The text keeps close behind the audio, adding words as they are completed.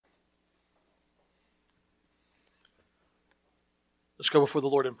Let's go before the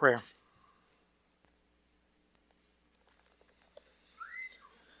Lord in prayer.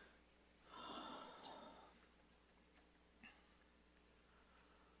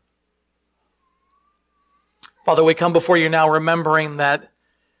 Father, we come before you now remembering that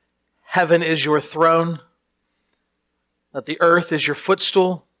heaven is your throne, that the earth is your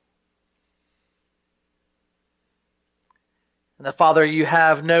footstool, and that, Father, you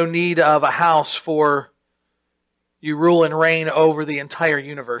have no need of a house, for you rule and reign over the entire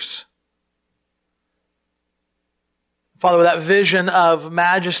universe. Father, with that vision of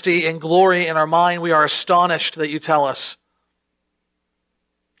majesty and glory in our mind, we are astonished that you tell us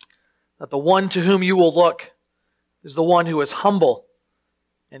that the one to whom you will look is the one who is humble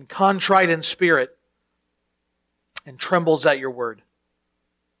and contrite in spirit and trembles at your word.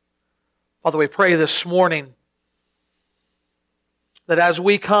 Father, we pray this morning that as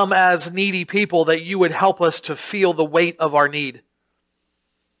we come as needy people, that you would help us to feel the weight of our need.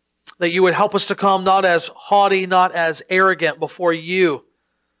 That you would help us to come not as haughty, not as arrogant before you,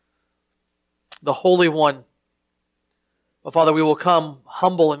 the Holy One. But Father, we will come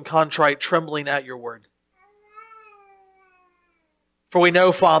humble and contrite, trembling at your word. For we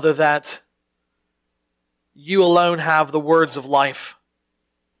know, Father, that you alone have the words of life.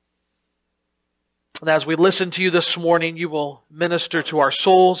 And as we listen to you this morning, you will minister to our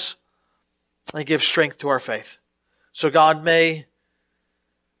souls and give strength to our faith. So God, may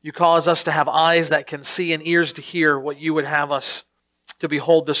you cause us to have eyes that can see and ears to hear what you would have us to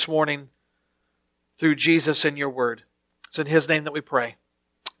behold this morning through Jesus and your word. It's in his name that we pray.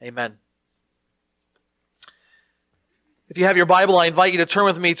 Amen. If you have your Bible, I invite you to turn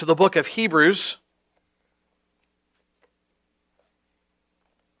with me to the book of Hebrews.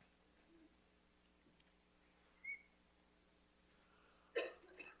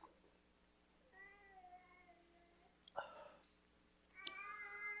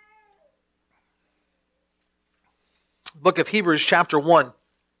 Book of Hebrews, chapter 1.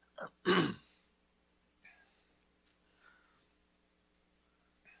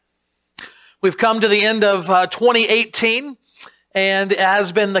 We've come to the end of 2018, and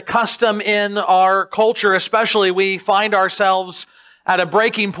as been the custom in our culture especially, we find ourselves at a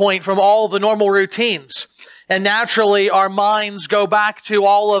breaking point from all the normal routines. And naturally, our minds go back to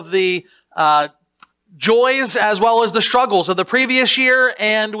all of the joys as well as the struggles of the previous year,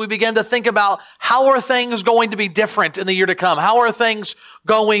 and we begin to think about how are things going to be different in the year to come? How are things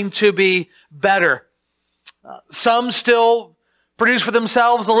going to be better? Some still produce for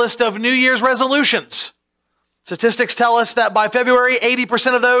themselves a list of New Year's resolutions. Statistics tell us that by February,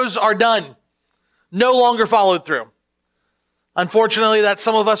 80% of those are done, no longer followed through. Unfortunately, that's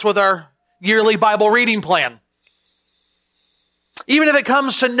some of us with our yearly Bible reading plan. Even if it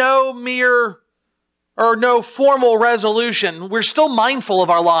comes to no formal resolution, we're still mindful of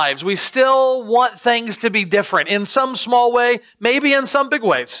our lives. We still want things to be different in some small way, maybe in some big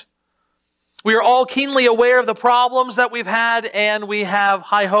ways. We are all keenly aware of the problems that we've had, and we have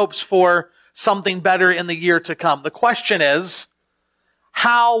high hopes for something better in the year to come. The question is,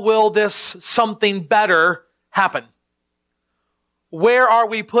 how will this something better happen? Where are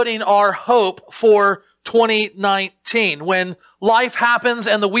we putting our hope for 2019? When life happens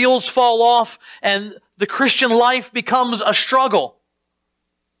and the wheels fall off and the Christian life becomes a struggle,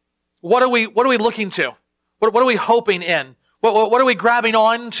 what are we looking to? What are we hoping in? What are we grabbing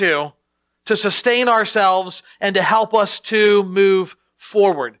on to sustain ourselves and to help us to move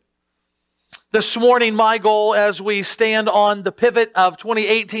forward? This morning, my goal as we stand on the pivot of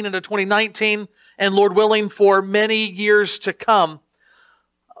 2018 into 2019, and Lord willing, for many years to come,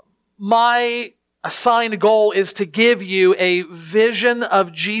 my assigned goal is to give you a vision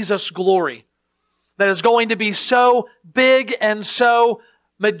of Jesus' glory that is going to be so big and so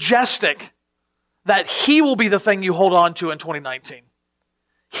majestic that He will be the thing you hold on to in 2019.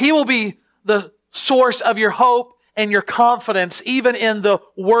 He will be the source of your hope and your confidence, even in the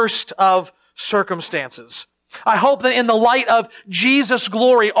worst of circumstances. I hope that in the light of Jesus'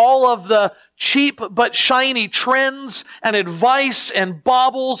 glory, all of the cheap but shiny trends and advice and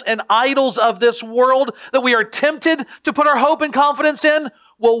baubles and idols of this world that we are tempted to put our hope and confidence in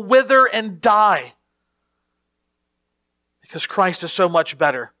will wither and die. Because Christ is so much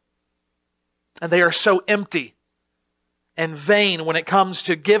better. And they are so empty and vain when it comes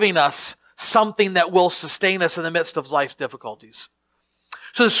to giving us something that will sustain us in the midst of life's difficulties.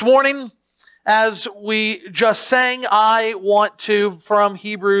 So this morning, as we just sang, I want to, from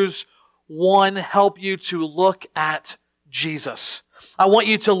Hebrews 1, help you to look at Jesus. I want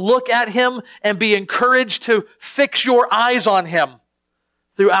you to look at Him and be encouraged to fix your eyes on Him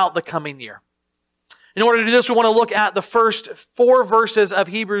throughout the coming year. In order to do this, we want to look at the first 4 verses of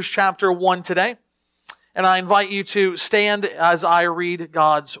Hebrews chapter 1 today. And I invite you to stand as I read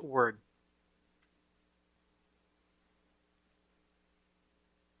God's word.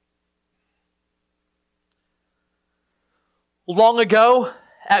 Long ago,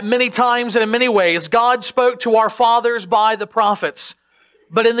 at many times and in many ways, God spoke to our fathers by the prophets.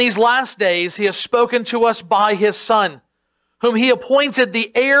 But in these last days, He has spoken to us by His Son, whom He appointed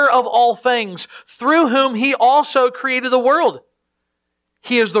the heir of all things, through whom He also created the world.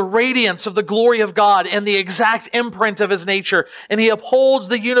 He is the radiance of the glory of God and the exact imprint of His nature, and He upholds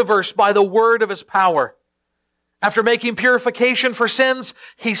the universe by the word of His power. After making purification for sins,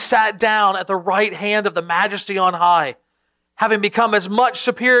 He sat down at the right hand of the Majesty on high, having become as much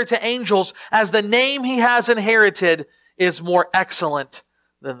superior to angels as the name He has inherited is more excellent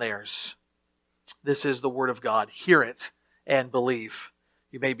than theirs. This is the word of God. Hear it and believe.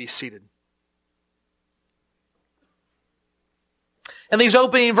 You may be seated. In these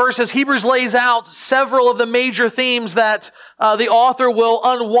opening verses, Hebrews lays out several of the major themes that the author will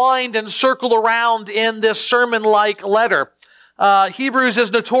unwind and circle around in this sermon-like letter. Hebrews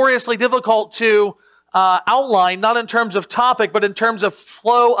is notoriously difficult to outline, not in terms of topic, but in terms of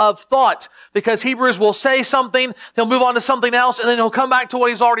flow of thought. Because Hebrews will say something, he'll move on to something else, and then he'll come back to what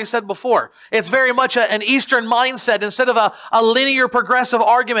he's already said before. It's very much an Eastern mindset. Instead of a linear progressive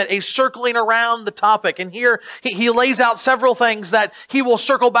argument, a circling around the topic. And here he lays out several things that he will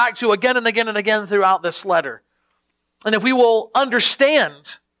circle back to again and again and again throughout this letter. And if we will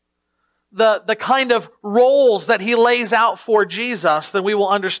understand the kind of roles that he lays out for Jesus, then we will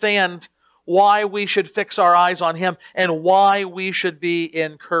understand why we should fix our eyes on Him and why we should be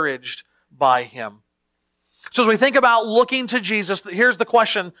encouraged by Him. So as we think about looking to Jesus, here's the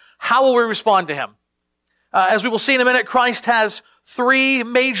question: how will we respond to Him? As we will see in a minute, Christ has 3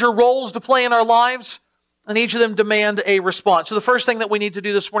 major roles to play in our lives, and each of them demand a response. So the first thing that we need to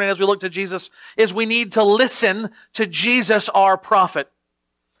do this morning as we look to Jesus is we need to listen to Jesus, our prophet.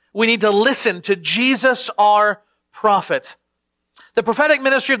 We need to listen to Jesus, our prophet. The prophetic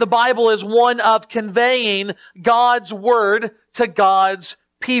ministry of the Bible is one of conveying God's word to God's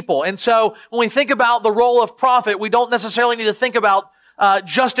people. And so when we think about the role of prophet, we don't necessarily need to think about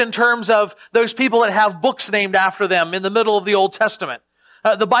just in terms of those people that have books named after them in the middle of the Old Testament.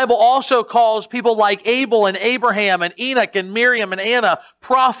 The Bible also calls people like Abel and Abraham and Enoch and Miriam and Anna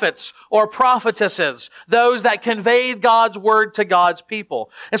prophets or prophetesses, those that conveyed God's word to God's people.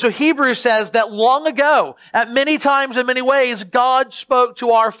 And so Hebrews says that long ago, at many times in many ways, God spoke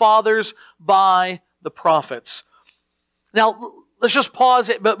to our fathers by the prophets. Now, let's just pause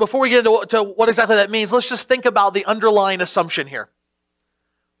it, but before we get into what exactly that means, let's just think about the underlying assumption here.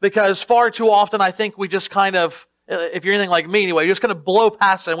 Because far too often, I think we just kind of, if you're anything like me anyway, you're just going to blow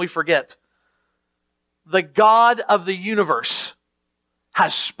past it and we forget. The God of the universe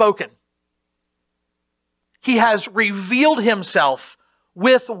has spoken. He has revealed Himself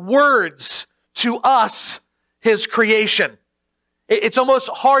with words to us, His creation. It's almost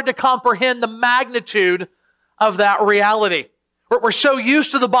hard to comprehend the magnitude of that reality. We're so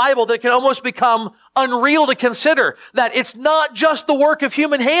used to the Bible that it can almost become unreal to consider that it's not just the work of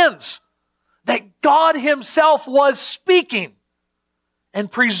human hands, that God Himself was speaking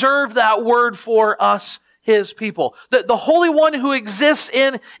and preserved that word for us, His people. The Holy One who exists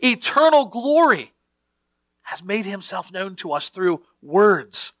in eternal glory has made Himself known to us through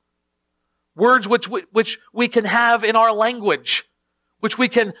words. Words which we can have in our language, which we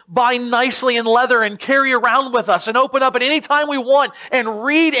can bind nicely in leather and carry around with us and open up at any time we want and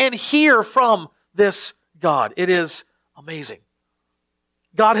read and hear from this God. It is amazing.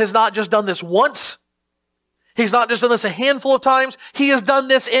 God has not just done this once. He's not just done this a handful of times. He has done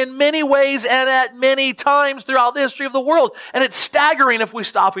this in many ways and at many times throughout the history of the world. And it's staggering if we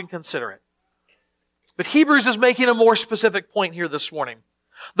stop and consider it. But Hebrews is making a more specific point here this morning.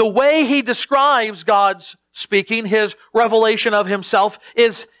 The way he describes God's speaking, His revelation of Himself,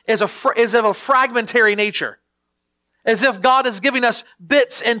 is of a fragmentary nature. As if God is giving us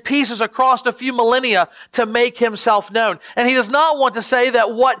bits and pieces across a few millennia to make Himself known. And He does not want to say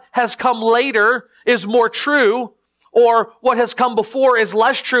that what has come later is more true or what has come before is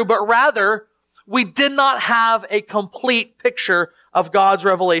less true, but rather we did not have a complete picture of God's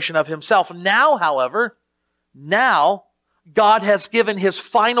revelation of Himself. Now, however, God has given His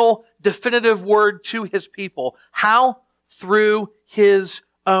final definitive word to His people. How? Through His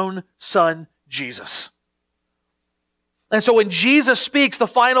own Son, Jesus. And so when Jesus speaks the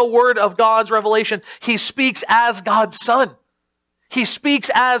final word of God's revelation, He speaks as God's Son. He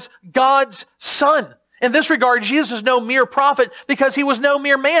speaks as God's Son. In this regard, Jesus is no mere prophet because He was no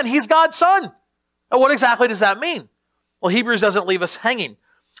mere man. He's God's Son. Now, what exactly does that mean? Well, Hebrews doesn't leave us hanging.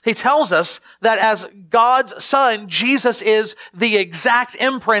 He tells us that as God's Son, Jesus is the exact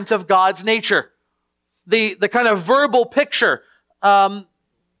imprint of God's nature. The kind of verbal picture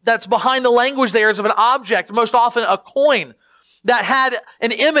that's behind the language there is of an object, most often a coin, that had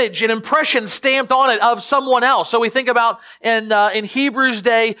an image, an impression stamped on it of someone else. So we think about in Hebrews'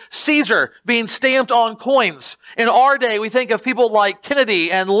 day, Caesar being stamped on coins. In our day, we think of people like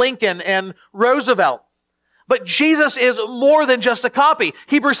Kennedy and Lincoln and Roosevelt. But Jesus is more than just a copy.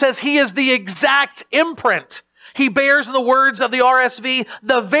 Hebrews says he is the exact imprint. He bears, in the words of the RSV,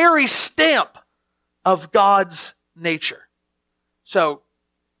 the very stamp of God's nature. So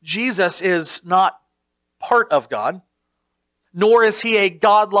Jesus is not part of God, nor is he a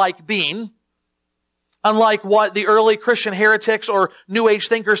godlike being. Unlike what the early Christian heretics or New Age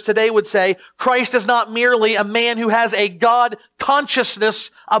thinkers today would say, Christ is not merely a man who has a God consciousness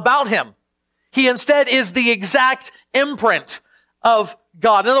about him. He instead is the exact imprint of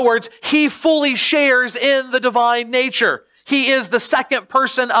God. In other words, he fully shares in the divine nature. He is the second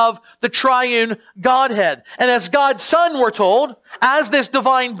person of the triune Godhead. And as God's Son, we're told, as this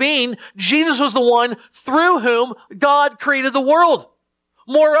divine being, Jesus was the one through whom God created the world.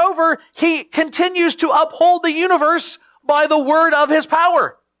 Moreover, he continues to uphold the universe by the word of his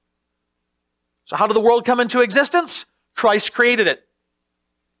power. So how did the world come into existence? Christ created it.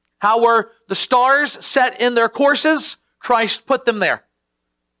 How were the stars set in their courses? Christ put them there.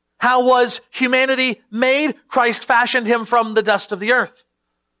 How was humanity made? Christ fashioned him from the dust of the earth.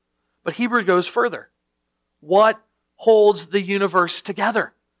 But Hebrews goes further. What holds the universe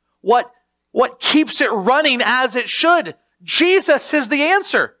together? What keeps it running as it should? Jesus is the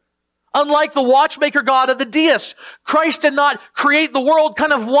answer. Unlike the watchmaker God of the deists, Christ did not create the world,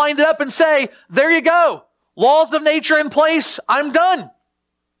 kind of wind it up and say, there you go, laws of nature in place, I'm done.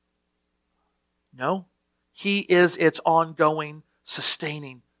 No, he is its ongoing,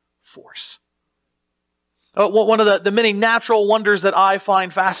 sustaining force. One of the many natural wonders that I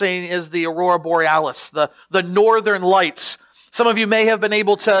find fascinating is the aurora borealis, the northern lights. Some of you may have been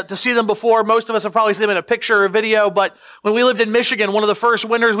able to see them before. Most of us have probably seen them in a picture or video, but when we lived in Michigan, one of the first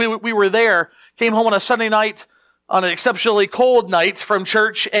winters we were there, came home on a Sunday night, on an exceptionally cold night from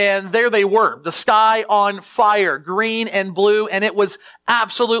church, and there they were, the sky on fire, green and blue, and it was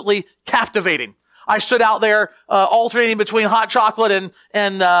absolutely captivating. I stood out there alternating between hot chocolate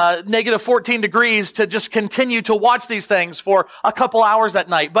and negative 14 degrees to just continue to watch these things for a couple hours that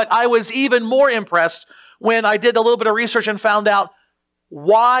night. But I was even more impressed when I did a little bit of research and found out,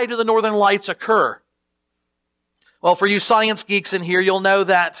 why do the northern lights occur? Well, for you science geeks in here, you'll know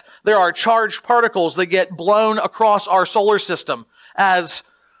that there are charged particles that get blown across our solar system as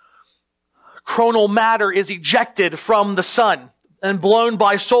coronal matter is ejected from the sun and blown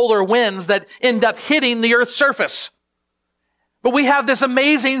by solar winds that end up hitting the Earth's surface. But we have this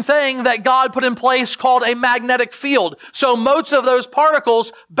amazing thing that God put in place called a magnetic field. So most of those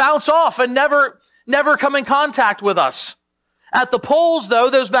particles bounce off and never come in contact with us. At the poles, though,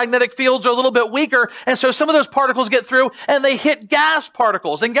 those magnetic fields are a little bit weaker, and so some of those particles get through and they hit gas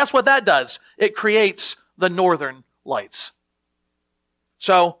particles. And guess what that does? It creates the northern lights.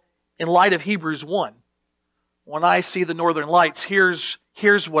 So, in light of Hebrews 1, when I see the northern lights, here's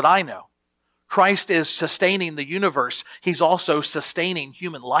what I know. Christ is sustaining the universe. He's also sustaining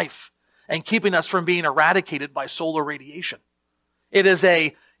human life and keeping us from being eradicated by solar radiation. It is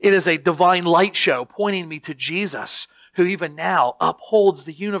a divine light show pointing me to Jesus, who even now upholds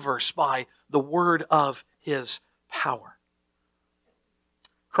the universe by the word of his power.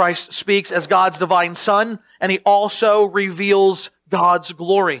 Christ speaks as God's divine Son, and he also reveals God's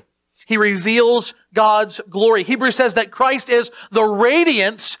glory. He reveals God's glory. Hebrews says that Christ is the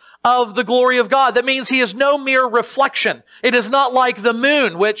radiance of the glory of God. That means he is no mere reflection. It is not like the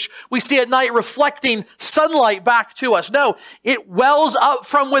moon, which we see at night reflecting sunlight back to us. No, it wells up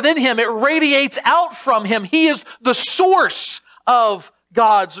from within him. It radiates out from him. He is the source of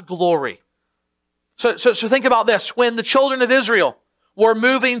God's glory. So think about this. When the children of Israel were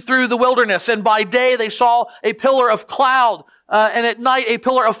moving through the wilderness, and by day they saw a pillar of cloud, and at night a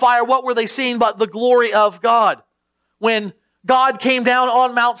pillar of fire, what were they seeing but the glory of God? When God came down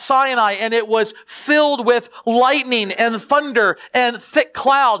on Mount Sinai and it was filled with lightning and thunder and thick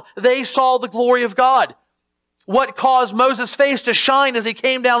cloud, they saw the glory of God. What caused Moses' face to shine as he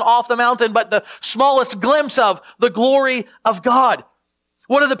came down off the mountain but the smallest glimpse of the glory of God?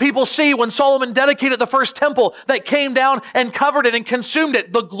 What did the people see when Solomon dedicated the first temple that came down and covered it and consumed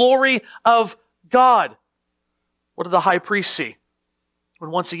it? The glory of God. What did the high priest see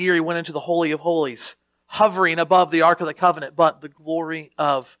when once a year he went into the Holy of Holies, hovering above the Ark of the Covenant, but the glory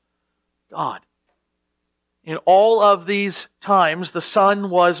of God? In all of these times, the Son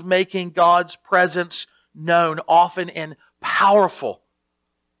was making God's presence known, often in powerful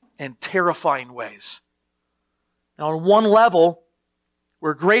and terrifying ways. And on one level,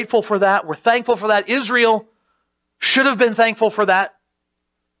 we're grateful for that. We're thankful for that. Israel should have been thankful for that.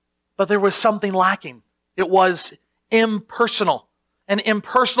 But there was something lacking. It was impersonal, an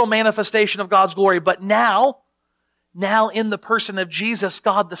impersonal manifestation of God's glory. But now in the person of Jesus,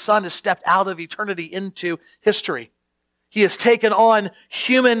 God the Son has stepped out of eternity into history. He has taken on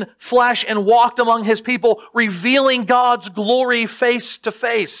human flesh and walked among His people, revealing God's glory face to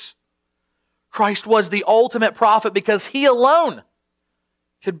face. Christ was the ultimate prophet because He alone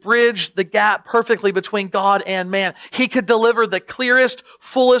could bridge the gap perfectly between God and man. He could deliver the clearest,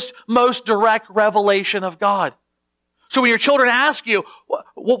 fullest, most direct revelation of God. So when your children ask you,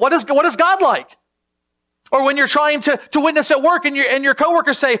 what is God like? Or when you're trying to witness at work and your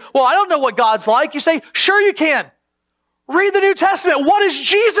coworkers say, well, I don't know what God's like. You say, sure you can. Read the New Testament. What is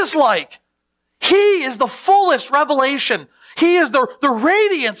Jesus like? He is the fullest revelation. He is the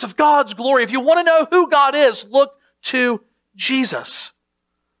radiance of God's glory. If you want to know who God is, look to Jesus.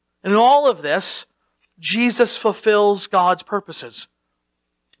 And in all of this, Jesus fulfills God's purposes.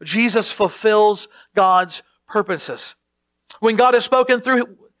 Jesus fulfills God's purposes. When God has spoken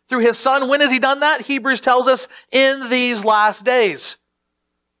through His Son, when has He done that? Hebrews tells us in these last days.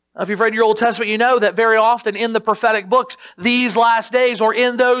 Now, if you've read your Old Testament, you know that very often in the prophetic books, these last days or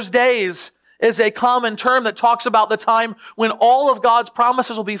in those days is a common term that talks about the time when all of God's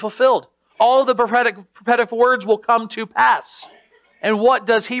promises will be fulfilled. All of the prophetic words will come to pass. And what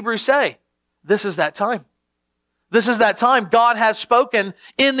does Hebrews say? This is that time. This is that time. God has spoken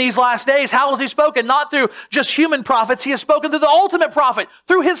in these last days. How has He spoken? Not through just human prophets. He has spoken through the ultimate prophet,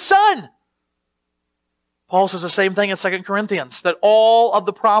 through His Son. Paul says the same thing in 2 Corinthians, that all of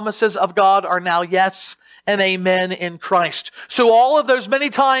the promises of God are now yes and amen in Christ. So all of those many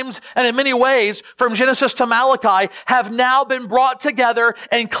times and in many ways from Genesis to Malachi have now been brought together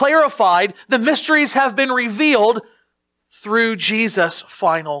and clarified. The mysteries have been revealed through Jesus'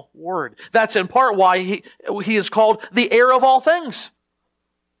 final word. That's in part why he is called the heir of all things.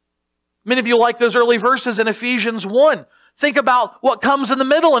 Many of you like those early verses in Ephesians 1. Think about what comes in the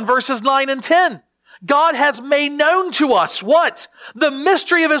middle in verses 9 and 10. God has made known to us what? The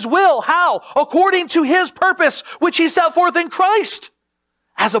mystery of His will. How? According to His purpose, which He set forth in Christ,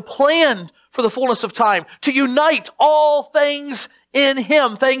 as a plan for the fullness of time, to unite all things in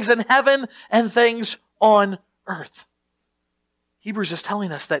Him, things in heaven and things on earth. Hebrews is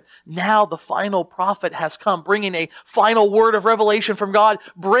telling us that now the final prophet has come, bringing a final word of revelation from God,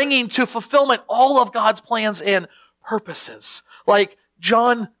 bringing to fulfillment all of God's plans and purposes. Like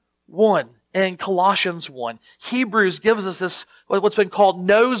John 1 and Colossians 1, Hebrews gives us this, what's been called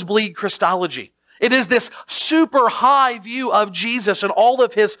nosebleed Christology. It is this super high view of Jesus and all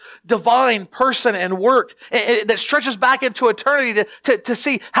of His divine person and work that stretches back into eternity to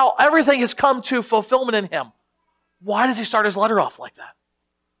see how everything has come to fulfillment in Him. Why does he start his letter off like that?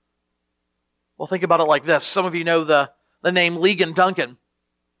 Well, think about it like this. Some of you know the name Ligon Duncan.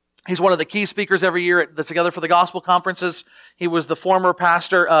 He's one of the key speakers every year at the Together for the Gospel conferences. He was the former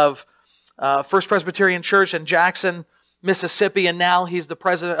pastor of First Presbyterian Church in Jackson, Mississippi, and now he's the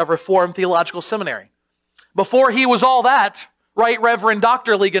president of Reformed Theological Seminary. Before he was all that, Right Reverend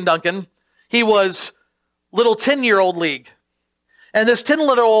Dr. Ligon Duncan, he was little 10-year-old League. And this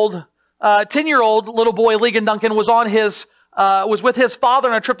 10-year-old little boy, Ligon Duncan, was with his father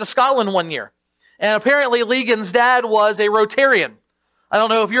on a trip to Scotland one year. And apparently Ligon's dad was a Rotarian. I don't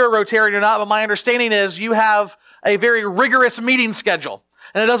know if you're a Rotarian or not, but my understanding is you have a very rigorous meeting schedule.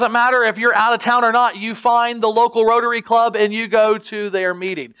 And it doesn't matter if you're out of town or not, you find the local Rotary Club and you go to their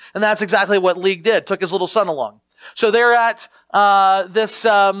meeting. And that's exactly what League did, took his little son along. So they're at this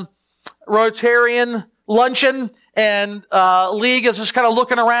Rotarian luncheon, and League is just kind of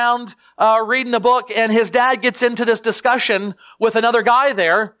looking around, reading a book, and his dad gets into this discussion with another guy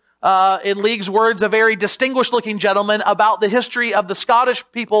there, in League's words, a very distinguished-looking gentleman, about the history of the Scottish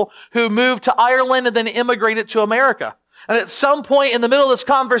people who moved to Ireland and then immigrated to America. And at some point in the middle of this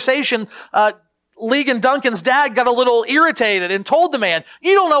conversation, Ligon Duncan's dad got a little irritated and told the man,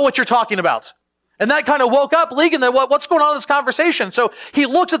 "You don't know what you're talking about." And that kind of woke up Ligon. What's going on in this conversation? So he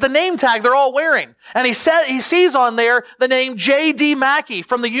looks at the name tag they're all wearing, and he sees on there the name J.D. Mackey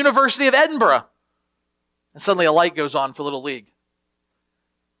from the University of Edinburgh. And suddenly a light goes on for little League.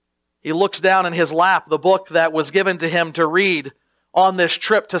 He looks down in his lap, the book that was given to him to read on this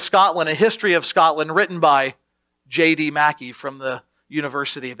trip to Scotland, A History of Scotland, written by J.D. Mackey from the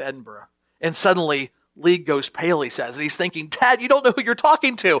University of Edinburgh. And suddenly Lee goes pale, he says, and he's thinking, Dad, you don't know who you're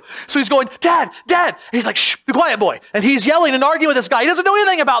talking to. So he's going, Dad, Dad. And he's like, shh, be quiet, boy. And he's yelling and arguing with this guy. He doesn't know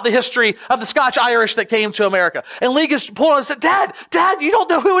anything about the history of the Scotch-Irish that came to America. And Lee gets pulled on and said, Dad, you don't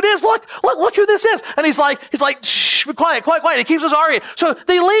know who it is. Look who this is. And he's like, shh, be quiet. He keeps us arguing. So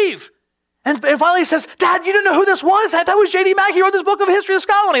they leave. And finally he says, Dad, you didn't know who this was? That was J.D. Mackey. He wrote this book of history of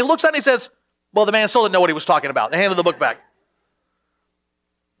Scotland. He looks at it and he says, well, the man still didn't know what he was talking about. And handed the book back.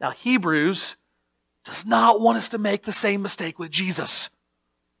 Now, Hebrews does not want us to make the same mistake with Jesus.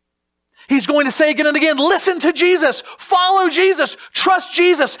 He's going to say again and again, listen to Jesus, follow Jesus, trust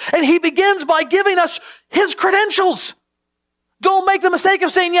Jesus. And he begins by giving us his credentials. Don't make the mistake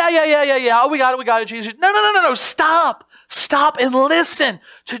of saying, yeah. Oh, we got it, Jesus. No. Stop and listen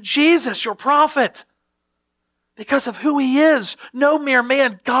to Jesus, your prophet. Because of who he is. No mere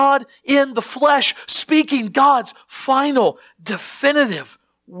man, God in the flesh, speaking God's final, definitive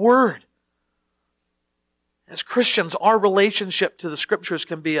word. As Christians, our relationship to the Scriptures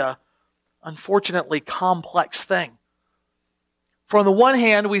can be a unfortunately complex thing. For on the one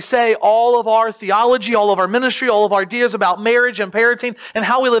hand, we say all of our theology, all of our ministry, all of our ideas about marriage and parenting and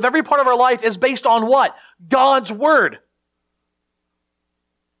how we live every part of our life is based on what? God's Word.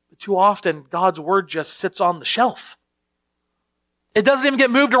 But too often, God's Word just sits on the shelf. It doesn't even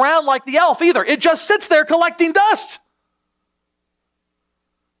get moved around like the elf either. It just sits there collecting dust.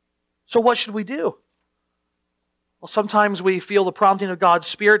 So what should we do? Well, sometimes we feel the prompting of God's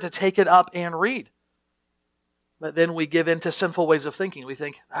Spirit to take it up and read. But then we give in to sinful ways of thinking. We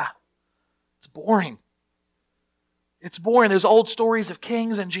think, it's boring. It's boring. There's old stories of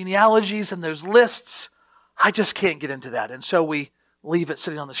kings and genealogies and there's lists. I just can't get into that. And so we leave it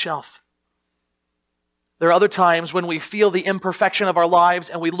sitting on the shelf. There are other times when we feel the imperfection of our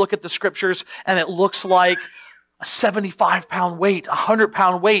lives and we look at the Scriptures and it looks like a 75-pound weight, a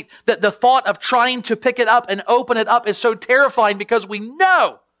 100-pound weight, that the thought of trying to pick it up and open it up is so terrifying because we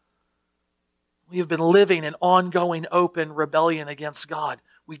know we have been living in ongoing open rebellion against God.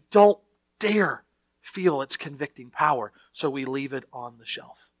 We don't dare feel its convicting power, so we leave it on the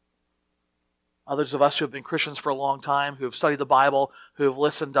shelf. Others of us who have been Christians for a long time, who have studied the Bible, who have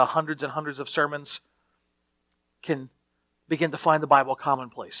listened to hundreds and hundreds of sermons, can begin to find the Bible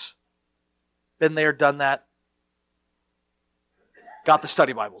commonplace. Been there, done that. Got the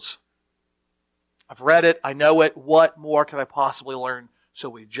study Bibles. I've read it. I know it. What more can I possibly learn? So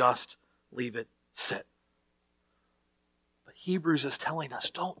we just leave it sit. But Hebrews is telling us,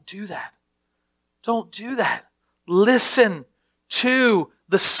 don't do that. Don't do that. Listen to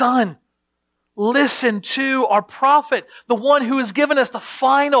the Son. Listen to our prophet, the one who has given us the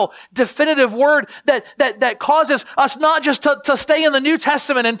final, definitive word that causes us not just to stay in the New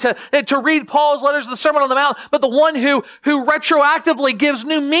Testament and to read Paul's letters of the Sermon on the Mount, but the one who retroactively gives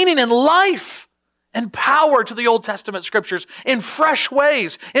new meaning and life and power to the Old Testament Scriptures in fresh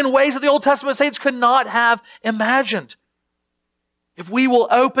ways, in ways that the Old Testament saints could not have imagined. If we will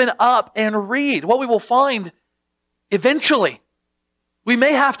open up and read, what we will find eventually, we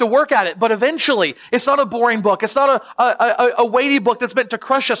may have to work at it, but eventually, it's not a boring book. It's not a weighty book that's meant to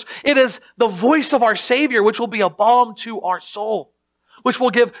crush us. It is the voice of our Savior, which will be a balm to our soul, which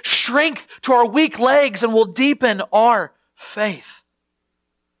will give strength to our weak legs and will deepen our faith.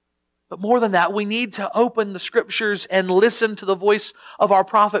 But more than that, we need to open the Scriptures and listen to the voice of our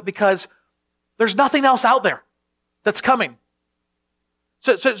prophet because there's nothing else out there that's coming.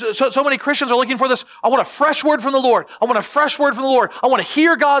 So many Christians are looking for this. I want a fresh word from the Lord. I want a fresh word from the Lord. I want to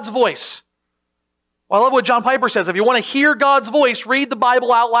hear God's voice. Well, I love what John Piper says. If you want to hear God's voice, read the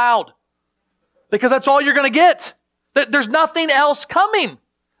Bible out loud. Because that's all you're going to get. There's nothing else coming.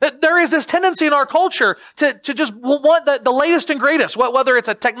 There is this tendency in our culture to just want the latest and greatest, whether it's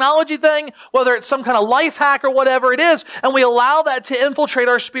a technology thing, whether it's some kind of life hack or whatever it is, and we allow that to infiltrate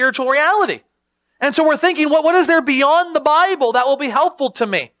our spiritual reality. And so we're thinking, what is there beyond the Bible that will be helpful to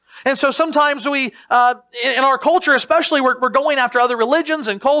me? And so sometimes we, in our culture especially, we're going after other religions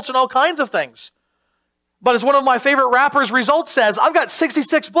and cults and all kinds of things. But as one of my favorite rappers, Results, says, I've got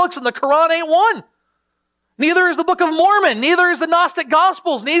 66 books and the Quran ain't one. Neither is the Book of Mormon. Neither is the Gnostic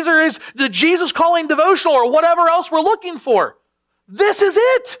Gospels. Neither is the Jesus Calling devotional or whatever else we're looking for. This is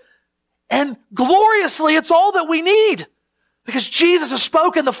it. And gloriously, it's all that we need. Because Jesus has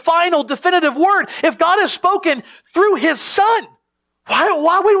spoken the final definitive word. If God has spoken through His Son,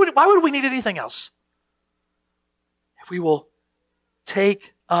 why would we need anything else? If we will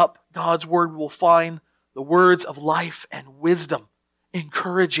take up God's word, we will find the words of life and wisdom,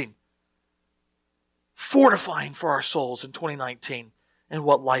 encouraging, fortifying for our souls in 2019 and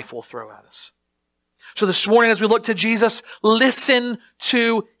what life will throw at us. So this morning, as we look to Jesus, listen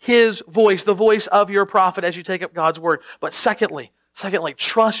to His voice, the voice of your prophet as you take up God's word. But secondly,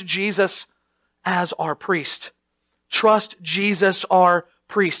 trust Jesus as our priest. Trust Jesus, our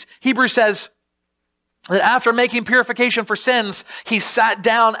priest. Hebrews says that after making purification for sins, He sat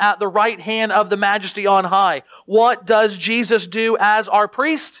down at the right hand of the Majesty on high. What does Jesus do as our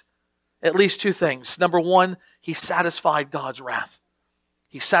priest? At least two things. Number one, He satisfied God's wrath.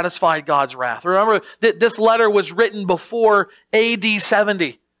 He satisfied God's wrath. Remember that this letter was written before AD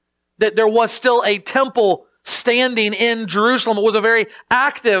 70. That there was still a temple standing in Jerusalem. It was a very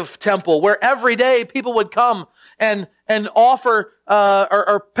active temple where every day people would come and offer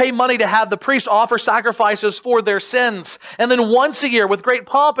or pay money to have the priest offer sacrifices for their sins. And then once a year, with great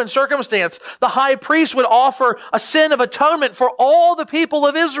pomp and circumstance, the high priest would offer a sin of atonement for all the people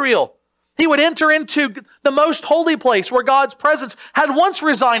of Israel. He would enter into the most holy place where God's presence had once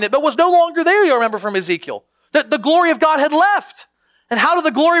resided, but was no longer there, you remember from Ezekiel. That the glory of God had left. And how did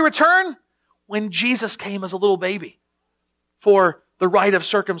the glory return? When Jesus came as a little baby for the rite of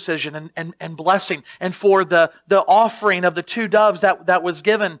circumcision and blessing, and for the offering of the two doves that was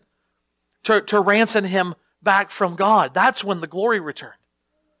given to ransom him back from God. That's when the glory returned.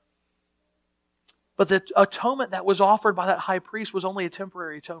 But the atonement that was offered by that high priest was only a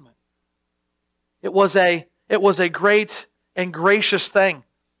temporary atonement. It was a great and gracious thing,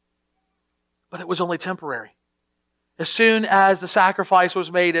 but it was only temporary. As soon as the sacrifice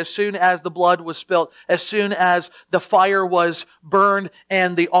was made, as soon as the blood was spilt, as soon as the fire was burned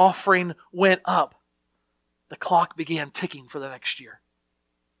and the offering went up, the clock began ticking for the next year.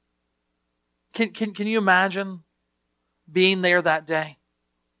 Can you imagine being there that day?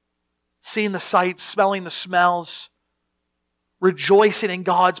 Seeing the sights, smelling the smells, rejoicing in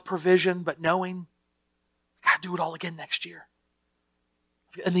God's provision, but knowing, I got to do it all again next year.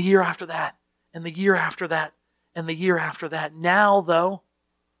 And the year after that, and the year after that, and the year after that. Now, though,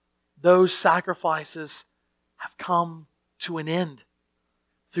 those sacrifices have come to an end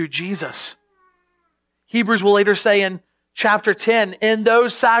through Jesus. Hebrews will later say in chapter 10, in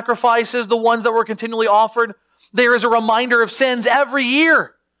those sacrifices, the ones that were continually offered, there is a reminder of sins every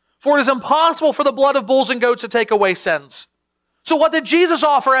year. For it is impossible for the blood of bulls and goats to take away sins. So what did Jesus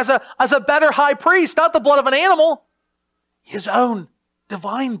offer as a better high priest? Not the blood of an animal, His own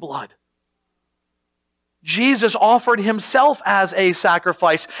divine blood. Jesus offered Himself as a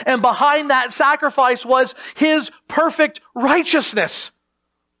sacrifice, and behind that sacrifice was His perfect righteousness.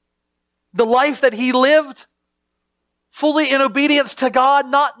 The life that He lived, fully in obedience to God,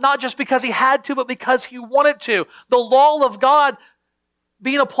 not just because He had to, but because He wanted to. The law of God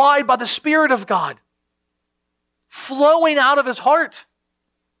being applied by the Spirit of God, flowing out of His heart.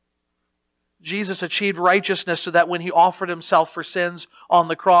 Jesus achieved righteousness so that when He offered Himself for sins on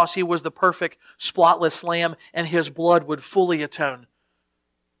the cross, He was the perfect, spotless Lamb, and His blood would fully atone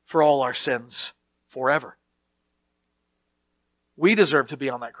for all our sins forever. We deserve to be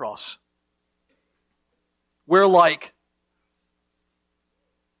on that cross. We're like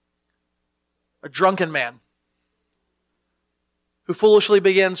a drunken man who foolishly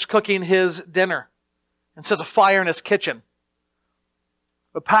begins cooking his dinner and sets a fire in his kitchen,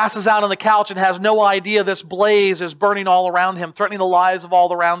 but passes out on the couch and has no idea this blaze is burning all around him, threatening the lives of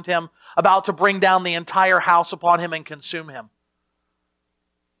all around him, about to bring down the entire house upon him and consume him.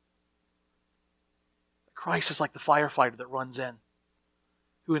 Christ is like the firefighter that runs in,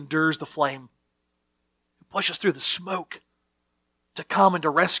 who endures the flame, who pushes through the smoke to come and to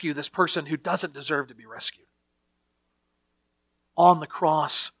rescue this person who doesn't deserve to be rescued. On the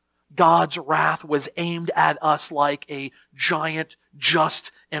cross, God's wrath was aimed at us like a giant,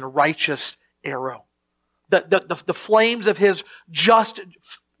 just, and righteous arrow. The flames of His just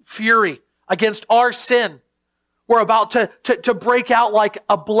fury against our sin were about to break out like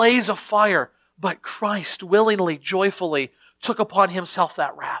a blaze of fire. But Christ willingly, joyfully took upon Himself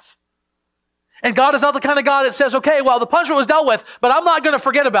that wrath. And God is not the kind of God that says, okay, well, the punishment was dealt with, but I'm not going to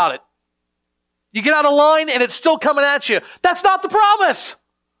forget about it. You get out of line and it's still coming at you. That's not the promise.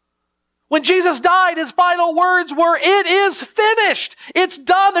 When Jesus died, His final words were, it is finished. It's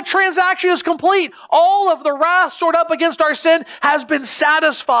done. The transaction is complete. All of the wrath stored up against our sin has been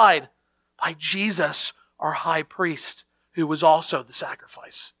satisfied by Jesus, our high priest, who was also the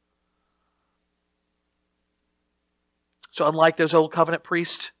sacrifice. So unlike those old covenant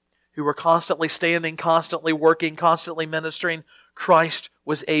priests who were constantly standing, constantly working, constantly ministering, Christ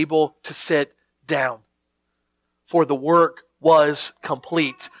was able to sit down. For the work was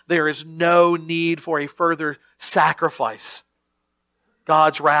complete. There is no need for a further sacrifice.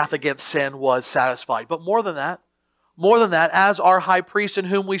 God's wrath against sin was satisfied. But more than that, as our high priest in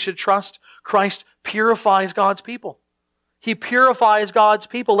whom we should trust, Christ purifies God's people. He purifies God's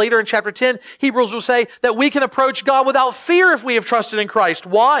people. Later in chapter 10, Hebrews will say that we can approach God without fear if we have trusted in Christ.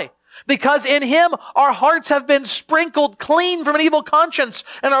 Why? Because in Him our hearts have been sprinkled clean from an evil conscience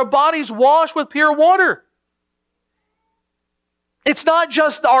and our bodies washed with pure water. It's not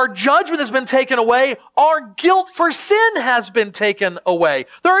just our judgment has been taken away, our guilt for sin has been taken away.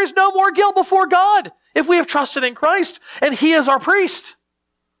 There is no more guilt before God if we have trusted in Christ, and He is our priest.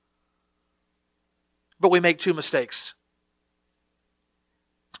 But we make two mistakes.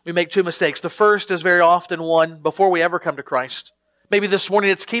 We make two mistakes. The first is very often one before we ever come to Christ. Maybe this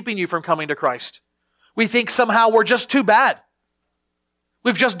morning it's keeping you from coming to Christ. We think somehow we're just too bad.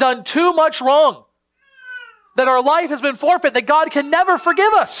 We've just done too much wrong. That our life has been forfeit, that God can never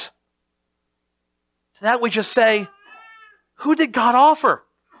forgive us. To that we just say, who did God offer?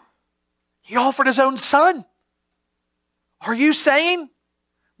 He offered His own Son. Are you saying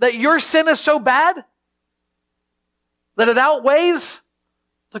that your sin is so bad that it outweighs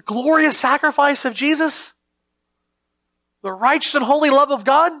the glorious sacrifice of Jesus? The righteous and holy love of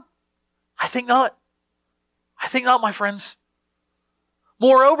God? I think not. I think not, my friends.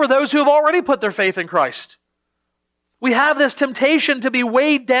 Moreover, those who have already put their faith in Christ, we have this temptation to be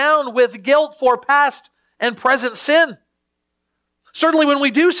weighed down with guilt for past and present sin. Certainly when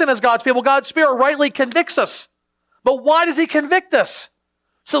we do sin as God's people, God's Spirit rightly convicts us. But why does He convict us?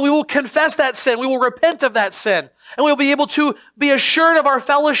 So that we will confess that sin, we will repent of that sin, and we will be able to be assured of our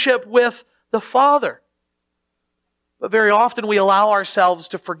fellowship with the Father. But very often we allow ourselves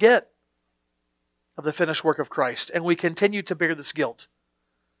to forget of the finished work of Christ, and we continue to bear this guilt.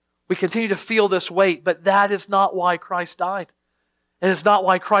 We continue to feel this weight, but that is not why Christ died. It is not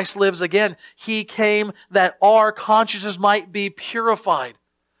why Christ lives again. He came that our consciences might be purified,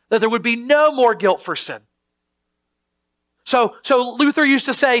 that there would be no more guilt for sin. So Luther used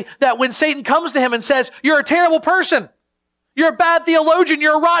to say that when Satan comes to him and says, you're a terrible person, you're a bad theologian,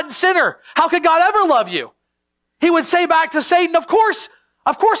 you're a rotten sinner, how could God ever love you? He would say back to Satan, of course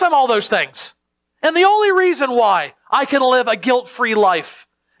I'm all those things. And the only reason why I can live a guilt-free life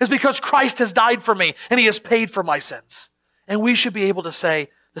is because Christ has died for me and He has paid for my sins. And we should be able to say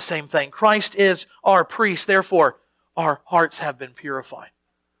the same thing. Christ is our priest, therefore our hearts have been purified.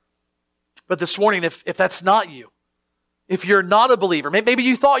 But this morning, if that's not you, if you're not a believer, maybe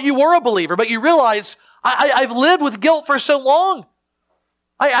you thought you were a believer, but you realize, I've lived with guilt for so long.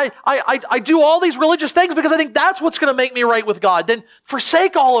 I do all these religious things because I think that's what's going to make me right with God. Then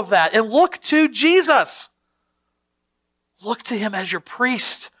forsake all of that and look to Jesus. Look to Him as your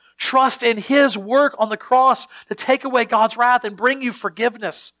priest. Trust in His work on the cross to take away God's wrath and bring you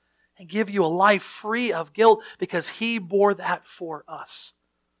forgiveness and give you a life free of guilt because He bore that for us.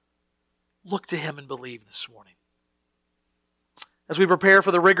 Look to Him and believe this morning. As we prepare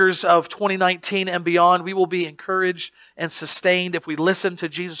for the rigors of 2019 and beyond, we will be encouraged and sustained if we listen to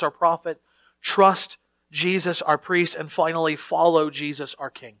Jesus, our prophet, trust Jesus, our priest, and finally follow Jesus, our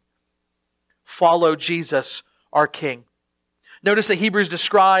King. Follow Jesus, our King. Notice that Hebrews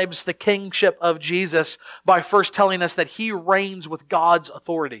describes the kingship of Jesus by first telling us that He reigns with God's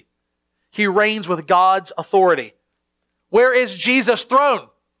authority. He reigns with God's authority. Where is Jesus' throne?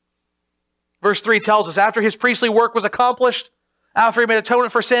 Verse 3 tells us, after His priestly work was accomplished, after He made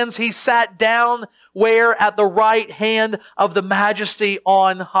atonement for sins, He sat down where? At the right hand of the Majesty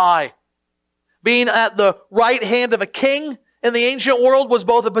on high. Being at the right hand of a king in the ancient world was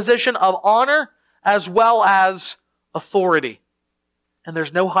both a position of honor as well as authority. And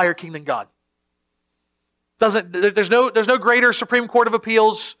there's no higher king than God. There's no greater Supreme Court of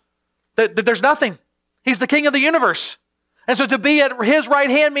Appeals. There's nothing. He's the King of the universe. And so to be at His right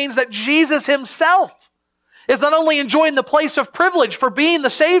hand means that Jesus Himself is not only enjoying the place of privilege for being the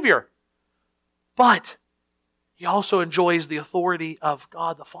Savior, but He also enjoys the authority of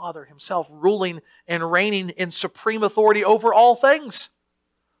God the Father Himself, ruling and reigning in supreme authority over all things.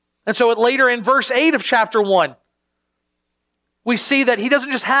 And so later in verse 8 of chapter 1, we see that He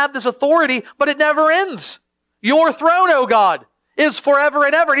doesn't just have this authority, but it never ends. Your throne, O God, is forever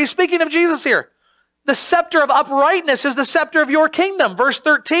and ever. And He's speaking of Jesus here. The scepter of uprightness is the scepter of your kingdom. Verse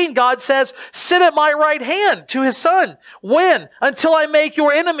 13, God says, sit at my right hand to His Son. When? Until I make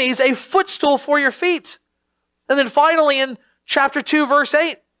your enemies a footstool for your feet. And then finally in chapter 2, verse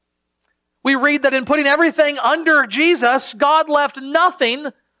 8, we read that in putting everything under Jesus, God left nothing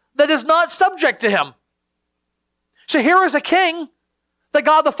that is not subject to Him. So here is a king that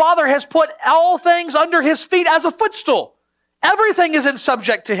God the Father has put all things under His feet as a footstool. Everything is in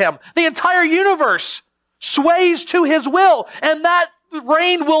subject to Him. The entire universe sways to His will, and that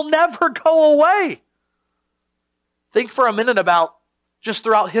reign will never go away. Think for a minute about just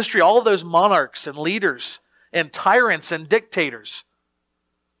throughout history, all of those monarchs and leaders and tyrants and dictators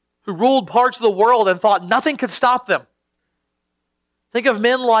who ruled parts of the world and thought nothing could stop them. Think of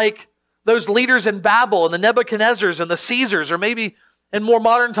men like those leaders in Babel and the Nebuchadnezzars and the Caesars, or maybe in more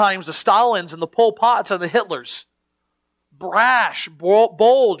modern times, the Stalins and the Pol Pots and the Hitlers. Brash,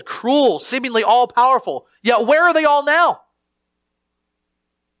 bold, cruel, seemingly all-powerful. Yet where are they all now?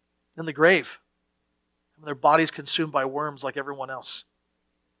 In the grave. Their bodies consumed by worms like everyone else.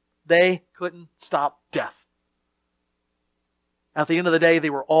 They couldn't stop death. At the end of the day, they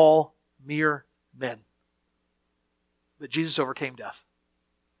were all mere men. But Jesus overcame death.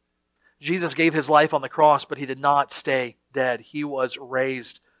 Jesus gave his life on the cross, but he did not stay dead. He was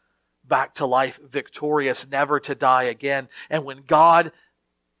raised back to life, victorious, never to die again. And when God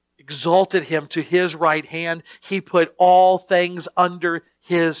exalted him to his right hand, he put all things under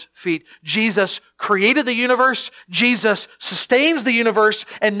his feet. Jesus created the universe. Jesus sustains the universe.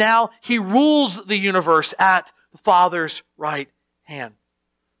 And now he rules the universe at the Father's right hand.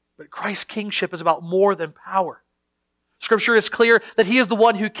 But Christ's kingship is about more than power. Scripture is clear that he is the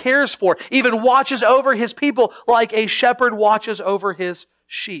one who cares for, even watches over his people like a shepherd watches over his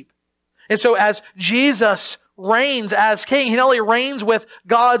sheep. And so as Jesus reigns as king, he not only reigns with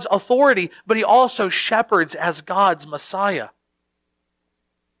God's authority, but he also shepherds as God's Messiah.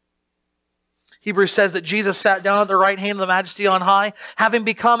 Hebrews says that Jesus sat down at the right hand of the Majesty on high, having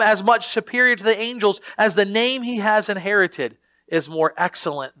become as much superior to the angels as the name he has inherited is more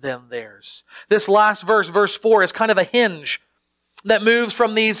excellent than theirs. This last verse, verse 4, is kind of a hinge that moves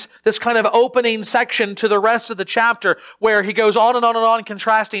from this kind of opening section to the rest of the chapter, where he goes on and on and on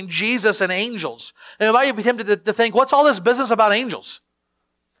contrasting Jesus and angels. And it might be tempted to think, what's all this business about angels?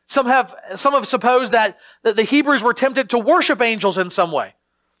 Some have supposed that the Hebrews were tempted to worship angels in some way.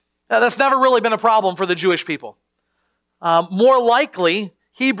 That's never really been a problem for the Jewish people. More likely,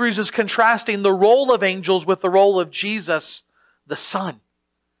 Hebrews is contrasting the role of angels with the role of Jesus, the Son.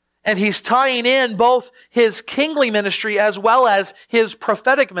 And he's tying in both his kingly ministry as well as his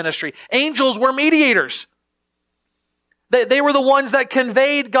prophetic ministry. Angels were mediators. They were the ones that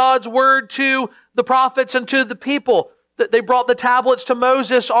conveyed God's word to the prophets and to the people. They brought the tablets to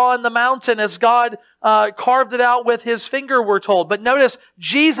Moses on the mountain as God carved it out with his finger, we're told. But notice,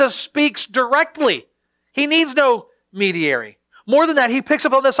 Jesus speaks directly. He needs no mediator. More than that, he picks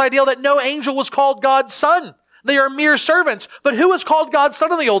up on this idea that no angel was called God's son. They are mere servants. But who is called God's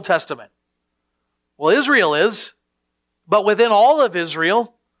son in the Old Testament? Well, Israel is. But within all of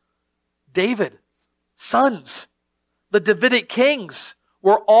Israel, David's sons, the Davidic kings,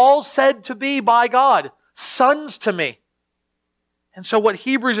 were all said to be by God sons to me. And so what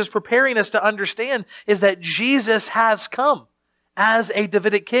Hebrews is preparing us to understand is that Jesus has come as a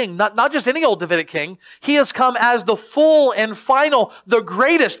Davidic king. Not just any old Davidic king. He has come as the full and final, the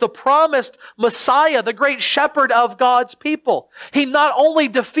greatest, the promised Messiah, the great shepherd of God's people. He not only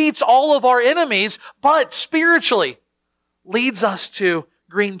defeats all of our enemies, but spiritually leads us to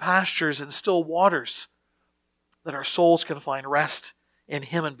green pastures and still waters, that our souls can find rest in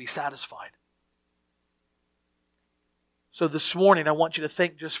him and be satisfied. So this morning, I want you to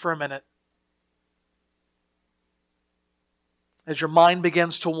think just for a minute. As your mind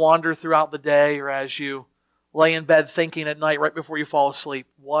begins to wander throughout the day, or as you lay in bed thinking at night right before you fall asleep,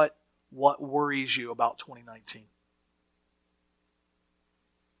 what worries you about 2019?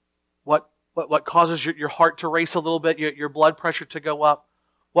 What causes your heart to race a little bit, your blood pressure to go up?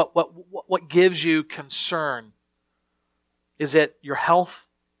 What gives you concern? Is it your health?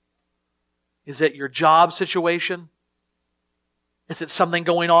 Is it your job situation? Is it something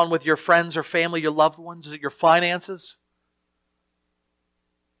going on with your friends or family, your loved ones? Is it your finances?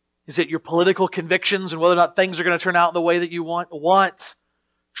 Is it your political convictions and whether or not things are going to turn out the way that you want? What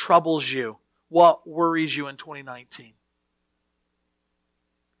troubles you? What worries you in 2019?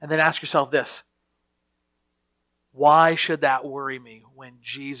 And then ask yourself this: why should that worry me when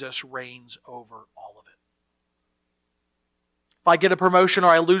Jesus reigns over all of it? If I get a promotion or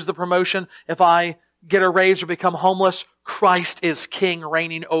I lose the promotion, if I get a raise or become homeless, Christ is king,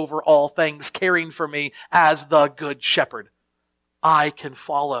 reigning over all things, caring for me as the good shepherd. I can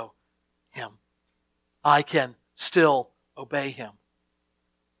follow him. I can still obey him.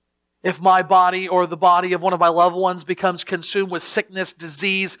 If my body or the body of one of my loved ones becomes consumed with sickness,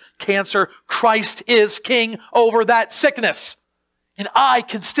 disease, cancer, Christ is king over that sickness. And I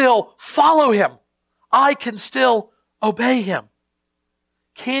can still follow him. I can still obey him.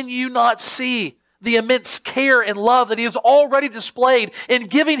 Can you not see the immense care and love that he has already displayed in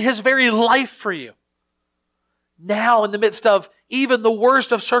giving his very life for you? Now, in the midst of even the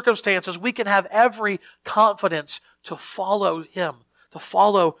worst of circumstances, we can have every confidence to follow him, to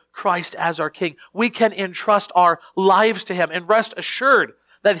follow Christ as our King. We can entrust our lives to Him and rest assured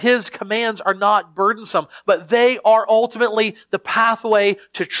that His commands are not burdensome, but they are ultimately the pathway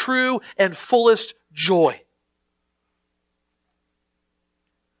to true and fullest joy.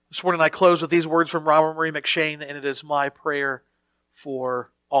 This morning I close with these words from Robert Murray McShane, and it is my prayer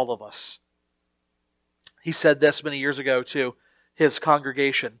for all of us. He said this many years ago to his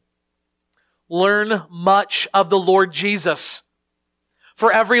congregation. Learn much of the Lord Jesus.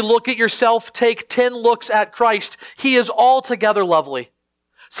 For every look at yourself, take 10 looks at Christ. He is altogether lovely.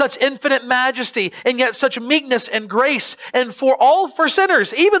 Such infinite majesty, and yet such meekness and grace, and for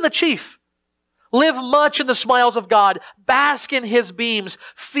sinners, even the chief. Live much in the smiles of God. Bask in His beams.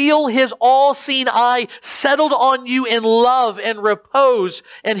 Feel His all-seeing eye settled on you in love and repose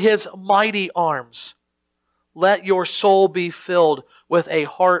in His mighty arms. Let your soul be filled with a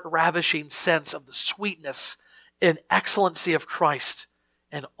heart-ravishing sense of the sweetness and excellency of Christ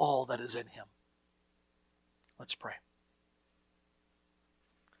and all that is in Him. Let's pray.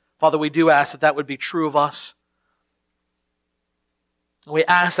 Father, we do ask that would be true of us. We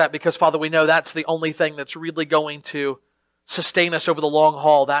ask that because, Father, we know that's the only thing that's really going to sustain us over the long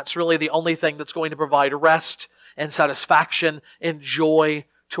haul. That's really the only thing that's going to provide rest and satisfaction and joy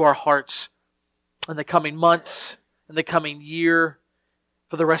to our hearts in the coming months, in the coming year,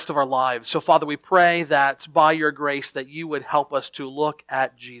 for the rest of our lives. So, Father, we pray that by your grace that you would help us to look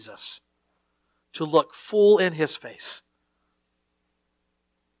at Jesus, to look full in His face,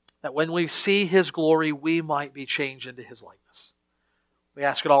 that when we see His glory, we might be changed into His likeness. We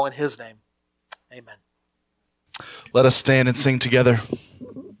ask it all in His name. Amen. Let us stand and sing together.